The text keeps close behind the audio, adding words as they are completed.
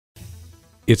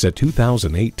It's a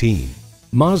 2018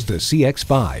 Mazda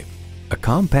CX-5, a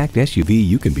compact SUV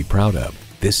you can be proud of.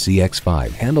 This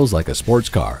CX-5 handles like a sports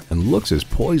car and looks as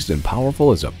poised and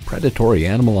powerful as a predatory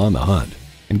animal on the hunt.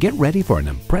 And get ready for an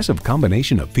impressive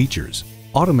combination of features: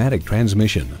 automatic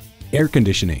transmission, air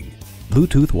conditioning,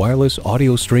 Bluetooth wireless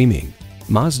audio streaming,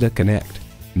 Mazda Connect,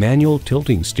 manual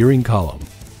tilting steering column,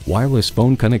 wireless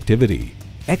phone connectivity,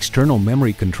 external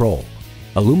memory control,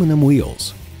 aluminum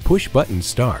wheels, push-button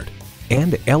start,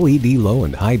 and LED low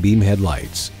and high beam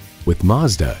headlights. With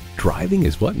Mazda, driving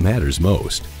is what matters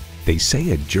most. They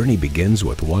say a journey begins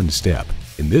with one step.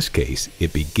 In this case,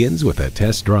 it begins with a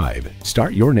test drive.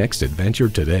 Start your next adventure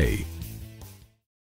today.